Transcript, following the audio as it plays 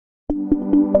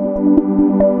Welcome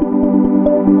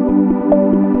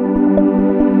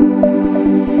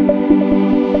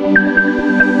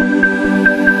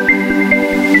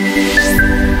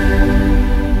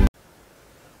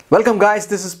guys,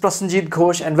 this is Prasenjit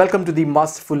Ghosh and welcome to the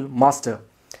Masterful Master.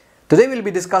 Today we'll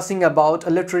be discussing about a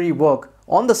literary work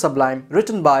on the Sublime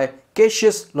written by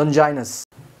Cassius Longinus.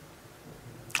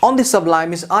 On the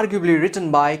Sublime is arguably written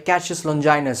by Cassius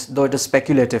Longinus, though it is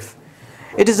speculative.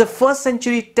 It is a 1st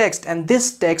century text and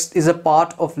this text is a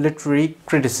part of literary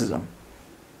criticism.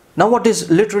 Now what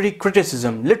is literary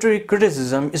criticism? Literary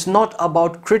criticism is not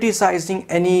about criticizing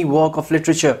any work of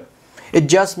literature. It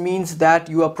just means that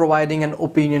you are providing an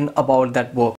opinion about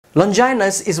that work.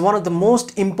 Longinus is one of the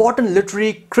most important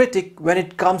literary critic when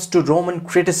it comes to Roman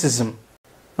criticism.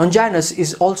 Longinus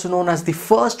is also known as the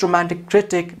first romantic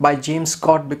critic by James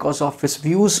Scott because of his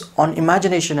views on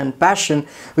imagination and passion,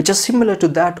 which are similar to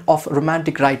that of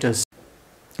romantic writers.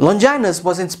 Longinus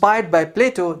was inspired by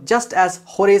Plato just as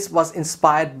Horace was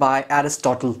inspired by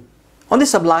Aristotle. On the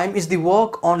Sublime is the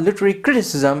work on literary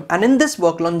criticism, and in this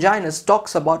work Longinus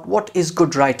talks about what is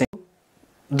good writing.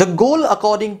 The goal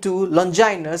according to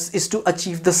Longinus is to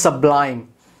achieve the sublime.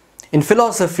 In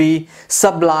philosophy,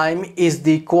 sublime is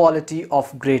the quality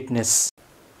of greatness.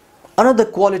 Another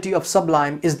quality of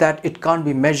sublime is that it can't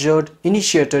be measured,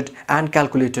 initiated and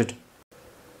calculated.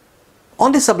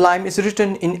 On the Sublime is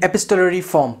written in epistolary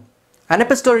form. An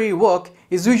epistolary work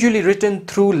is usually written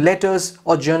through letters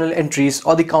or journal entries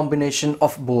or the combination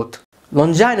of both.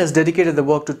 Longinus dedicated the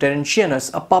work to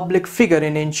Terentianus, a public figure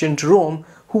in ancient Rome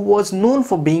who was known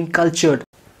for being cultured.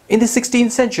 In the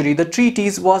 16th century, the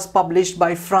treatise was published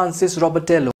by Francis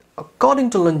Robertello. According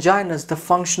to Longinus, the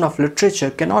function of literature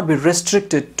cannot be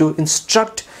restricted to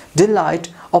instruct, delight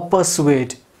or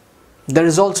persuade. There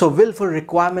is also a willful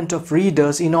requirement of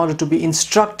readers in order to be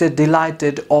instructed,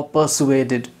 delighted or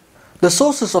persuaded. The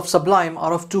sources of Sublime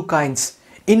are of two kinds,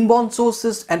 inborn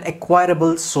sources and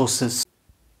acquirable sources.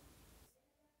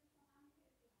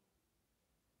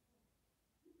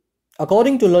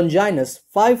 According to Longinus,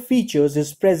 5 features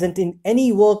is present in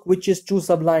any work which is true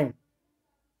sublime.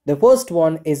 The first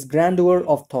one is grandeur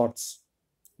of thoughts.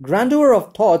 Grandeur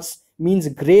of thoughts means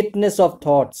greatness of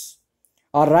thoughts.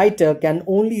 A writer can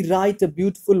only write a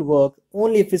beautiful work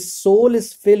only if his soul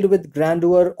is filled with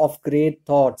grandeur of great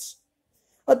thoughts.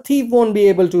 A thief won't be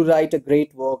able to write a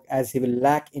great work as he will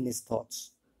lack in his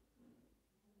thoughts.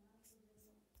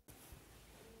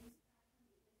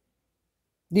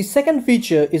 The second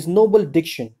feature is noble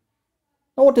diction.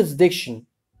 Now what is diction?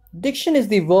 Diction is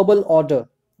the verbal order,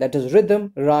 that is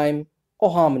rhythm, rhyme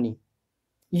or harmony.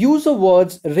 Use of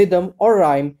words, rhythm or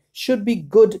rhyme should be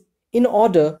good in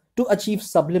order to achieve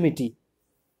sublimity.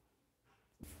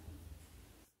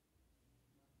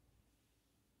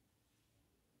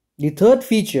 The third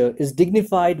feature is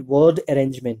dignified word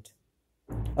arrangement.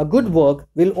 A good work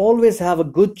will always have a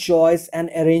good choice and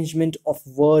arrangement of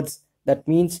words. That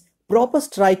means proper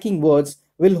striking words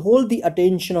will hold the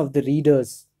attention of the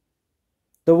readers.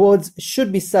 The words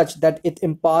should be such that it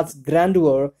imparts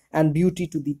grandeur and beauty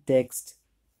to the text.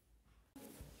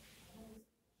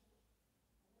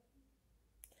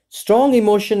 Strong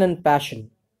emotion and passion.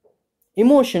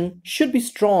 Emotion should be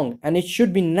strong and it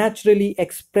should be naturally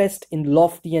expressed in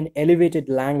lofty and elevated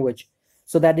language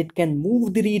so that it can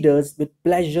move the readers with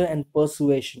pleasure and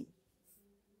persuasion.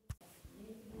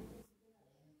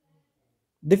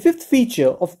 The fifth feature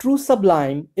of true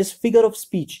sublime is figure of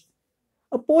speech.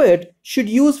 A poet should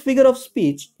use figure of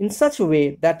speech in such a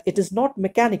way that it is not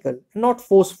mechanical and not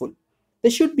forceful.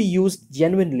 They should be used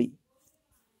genuinely.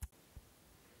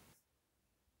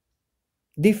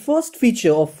 The first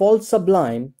feature of false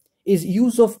sublime is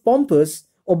use of pompous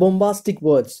or bombastic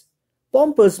words.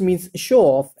 Pompous means show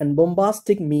off and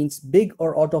bombastic means big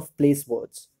or out of place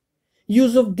words.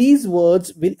 Use of these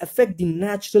words will affect the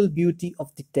natural beauty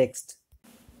of the text.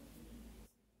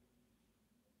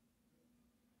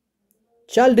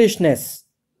 Childishness.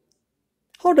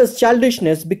 How does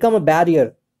childishness become a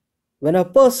barrier? When a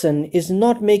person is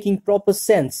not making proper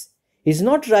sense, is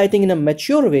not writing in a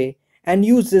mature way, and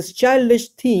uses childish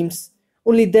themes,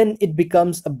 only then it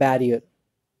becomes a barrier.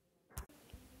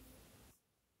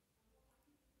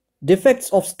 Defects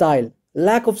of style.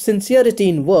 Lack of sincerity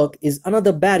in work is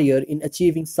another barrier in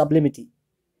achieving sublimity.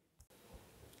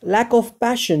 Lack of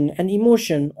passion and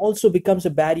emotion also becomes a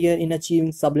barrier in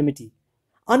achieving sublimity.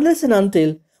 Unless and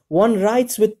until one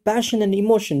writes with passion and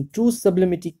emotion, true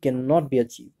sublimity cannot be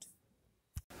achieved.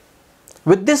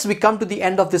 With this, we come to the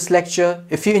end of this lecture.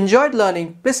 If you enjoyed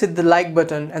learning, please hit the like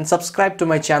button and subscribe to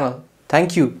my channel.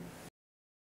 Thank you.